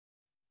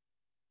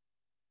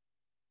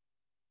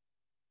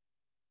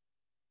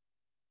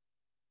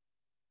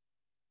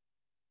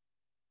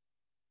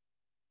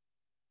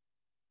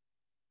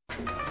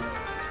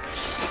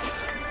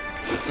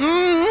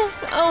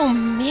Oh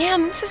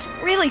man, this is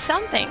really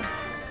something.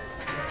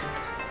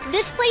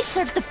 This place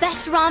serves the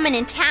best ramen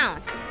in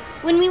town.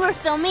 When we were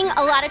filming,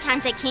 a lot of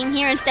times I came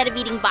here instead of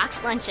eating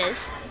boxed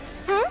lunches.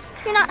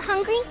 You're not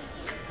hungry?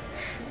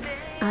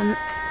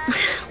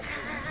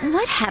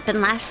 What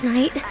happened last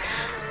night?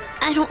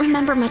 I don't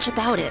remember much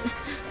about it.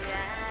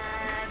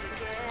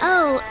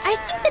 Oh, I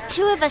think the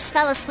two of us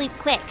fell asleep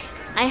quick.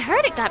 I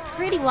heard it got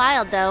pretty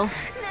wild, though.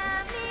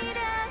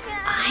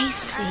 I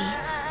see.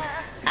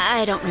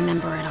 I don't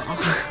remember at all.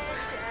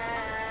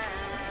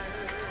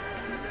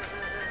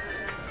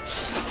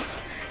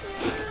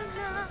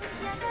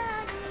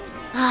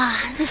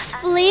 This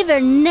flavor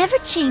never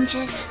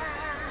changes.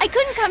 I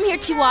couldn't come here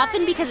too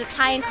often because it's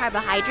high in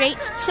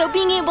carbohydrates, so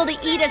being able to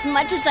eat as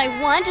much as I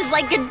want is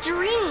like a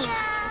dream.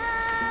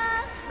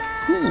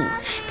 Ooh,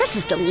 this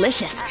is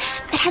delicious.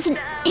 It has an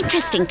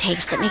interesting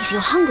taste that makes you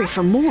hungry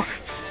for more.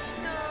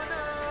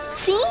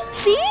 See?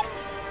 See?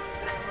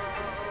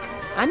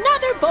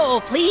 Another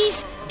bowl,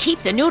 please. Keep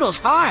the noodles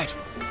hard.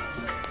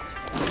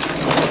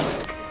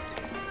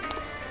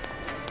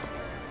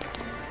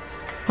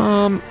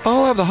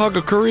 I'll have the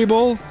Hagakuri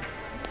bowl.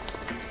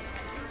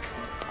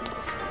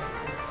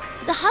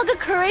 The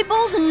Hagakure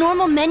bowl's a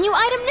normal menu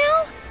item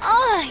now?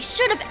 Oh, I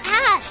should have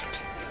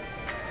asked.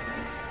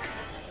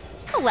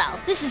 Oh well,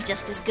 this is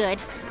just as good.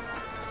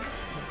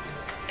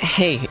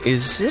 Hey,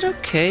 is it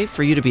okay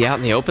for you to be out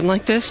in the open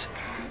like this?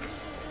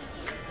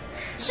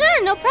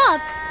 Sure, no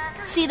prob.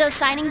 See those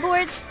signing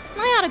boards?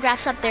 My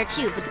autograph's up there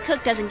too, but the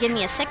cook doesn't give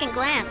me a second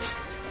glance.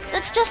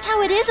 That's just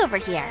how it is over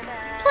here.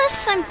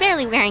 Plus, I'm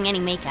barely wearing any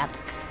makeup.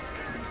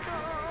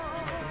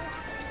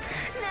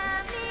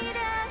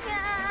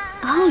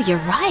 Oh, you're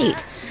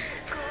right.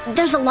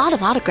 There's a lot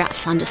of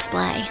autographs on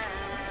display.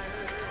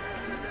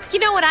 You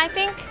know what I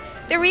think?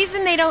 The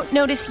reason they don't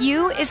notice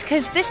you is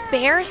because this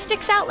bear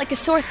sticks out like a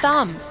sore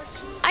thumb.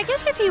 I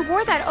guess if he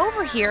wore that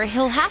over here,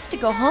 he'll have to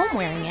go home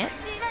wearing it.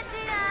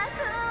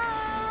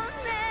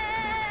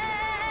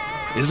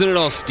 Isn't it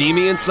all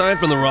steamy inside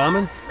from the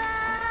ramen?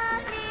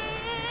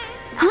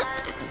 Huh?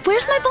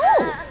 Where's my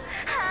bowl?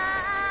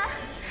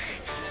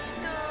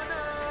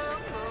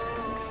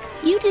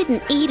 You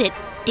didn't eat it,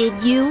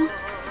 did you?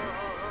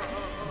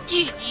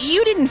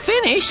 You didn't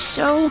finish,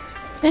 so...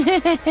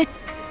 I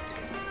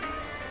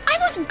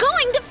was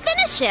going to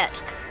finish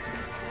it!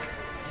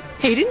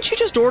 Hey, didn't you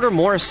just order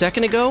more a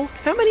second ago?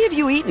 How many have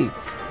you eaten?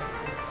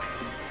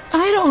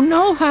 I don't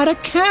know how to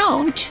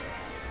count.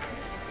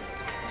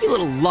 You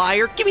little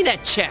liar, give me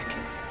that check.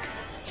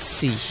 Let's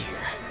see here.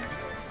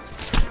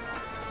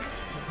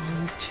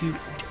 1, 2,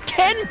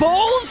 10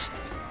 bowls?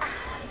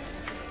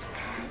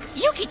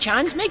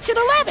 Yuki-chan's makes it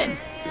 11.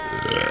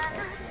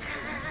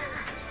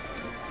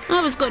 I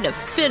was going to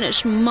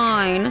finish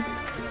mine.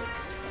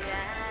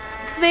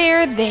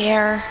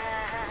 There.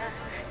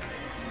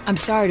 I'm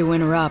sorry to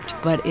interrupt,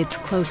 but it's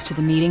close to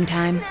the meeting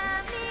time.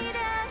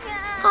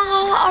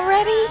 Oh,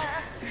 already?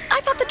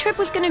 I thought the trip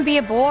was gonna be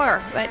a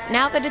bore, but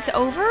now that it's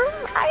over,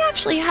 I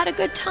actually had a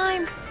good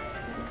time.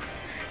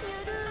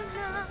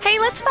 Hey,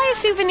 let's buy a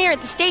souvenir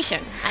at the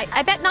station.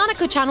 I bet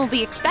Nanako-chan will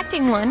be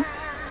expecting one.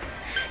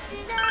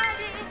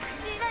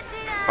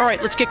 All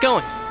right, let's get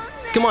going.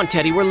 Come on,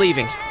 Teddy, we're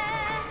leaving.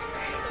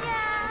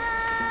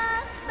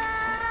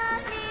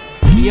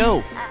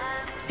 Yo.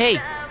 Hey,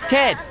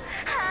 Ted.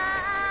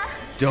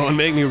 Don't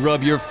make me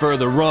rub your fur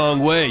the wrong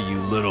way, you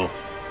little...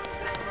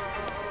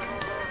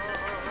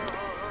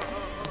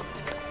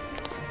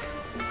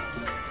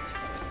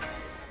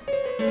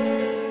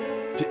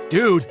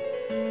 Dude!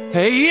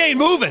 Hey, he ain't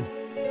moving!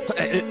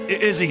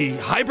 Is he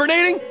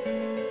hibernating?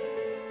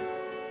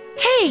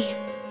 Hey!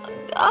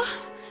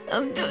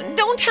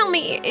 Don't tell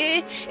me.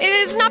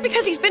 It's not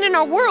because he's been in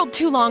our world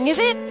too long, is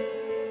it?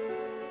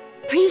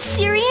 Are you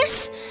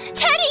serious?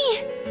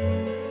 Teddy!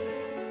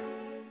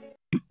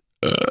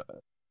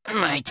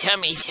 My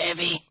tummy's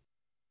heavy.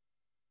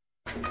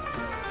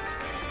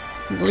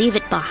 Leave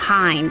it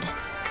behind.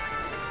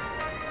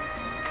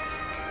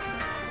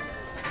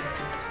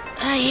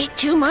 I ate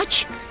too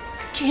much.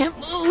 Can't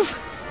move.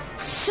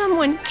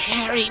 Someone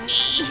carry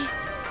me.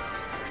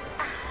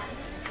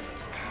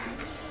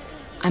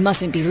 I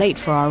mustn't be late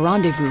for our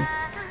rendezvous.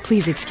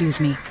 Please excuse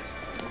me.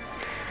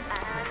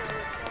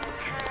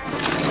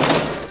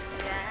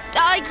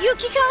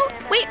 Yukiko,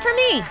 wait for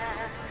me.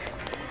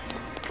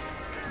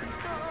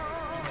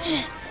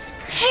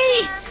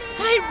 Hey,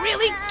 I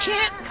really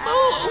can't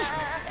move.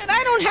 And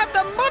I don't have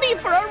the money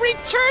for a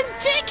return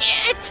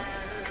ticket.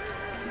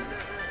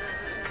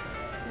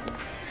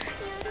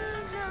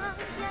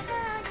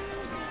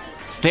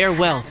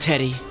 Farewell,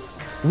 Teddy.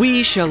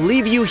 We shall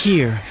leave you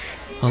here,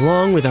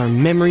 along with our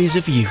memories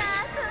of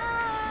youth.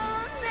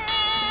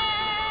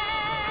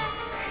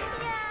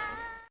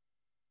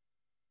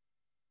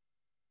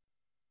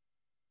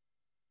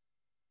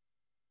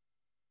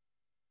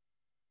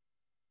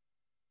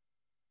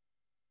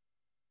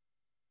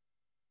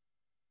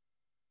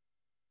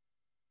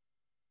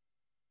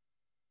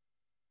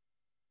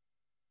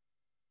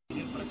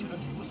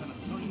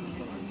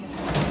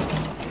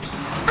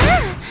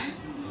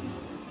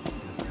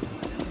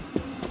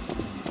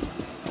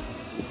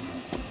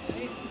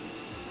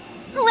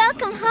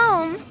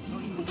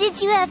 Did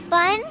you have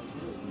fun?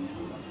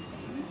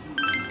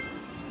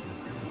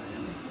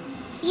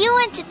 You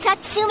went to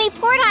Tatsumi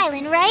Port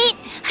Island, right?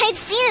 I've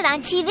seen it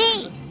on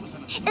TV.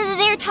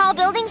 There are tall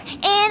buildings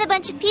and a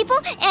bunch of people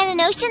and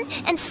an ocean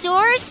and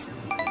stores.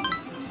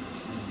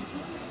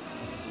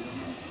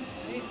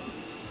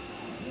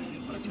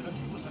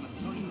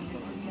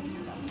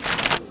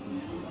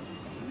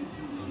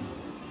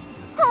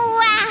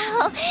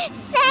 Wow!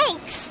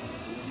 Thanks!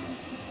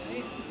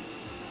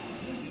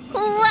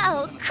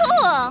 Whoa,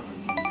 cool!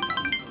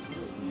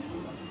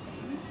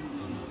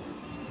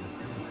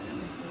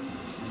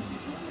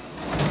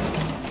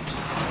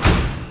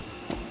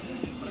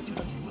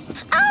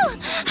 Oh,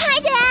 hi,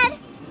 Dad!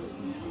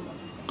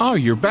 Oh,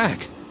 you're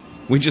back.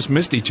 We just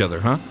missed each other,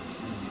 huh?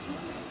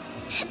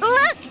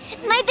 Look!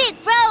 My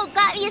big bro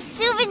got me a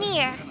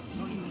souvenir!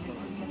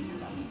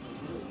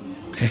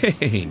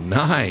 Hey,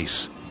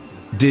 nice.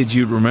 Did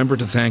you remember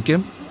to thank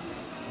him?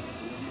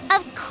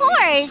 Of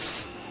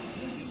course!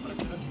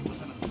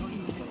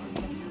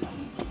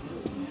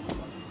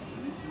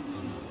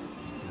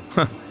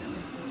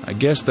 I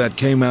guess that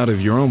came out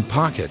of your own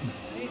pocket.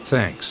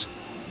 Thanks.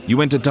 You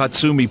went to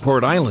Tatsumi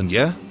Port Island,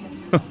 yeah?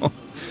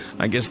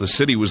 I guess the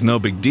city was no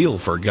big deal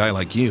for a guy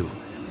like you.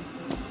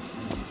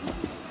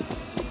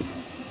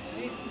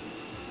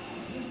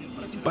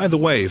 By the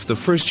way, if the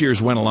first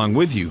years went along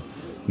with you,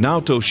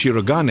 Naoto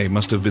Shirogane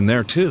must have been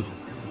there too.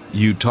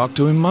 You talked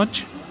to him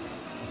much?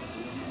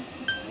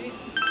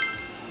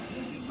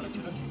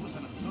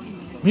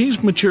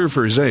 He's mature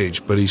for his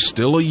age, but he's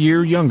still a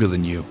year younger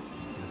than you.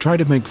 Try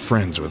to make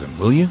friends with him,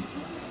 will you?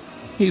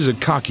 He's a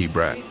cocky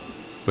brat,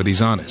 but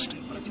he's honest.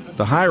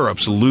 The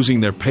higher-ups are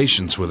losing their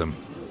patience with him.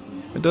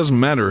 It doesn't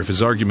matter if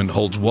his argument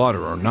holds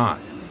water or not.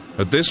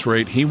 At this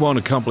rate, he won't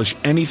accomplish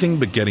anything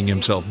but getting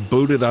himself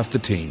booted off the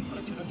team.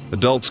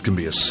 Adults can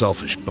be a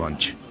selfish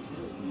bunch.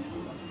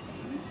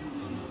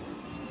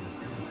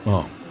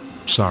 Oh,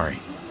 sorry.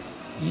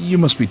 You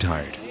must be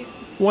tired.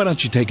 Why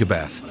don't you take a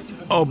bath?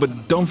 Oh,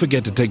 but don't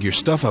forget to take your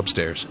stuff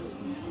upstairs.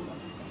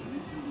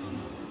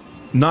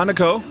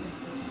 Nanako,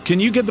 can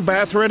you get the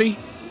bath ready?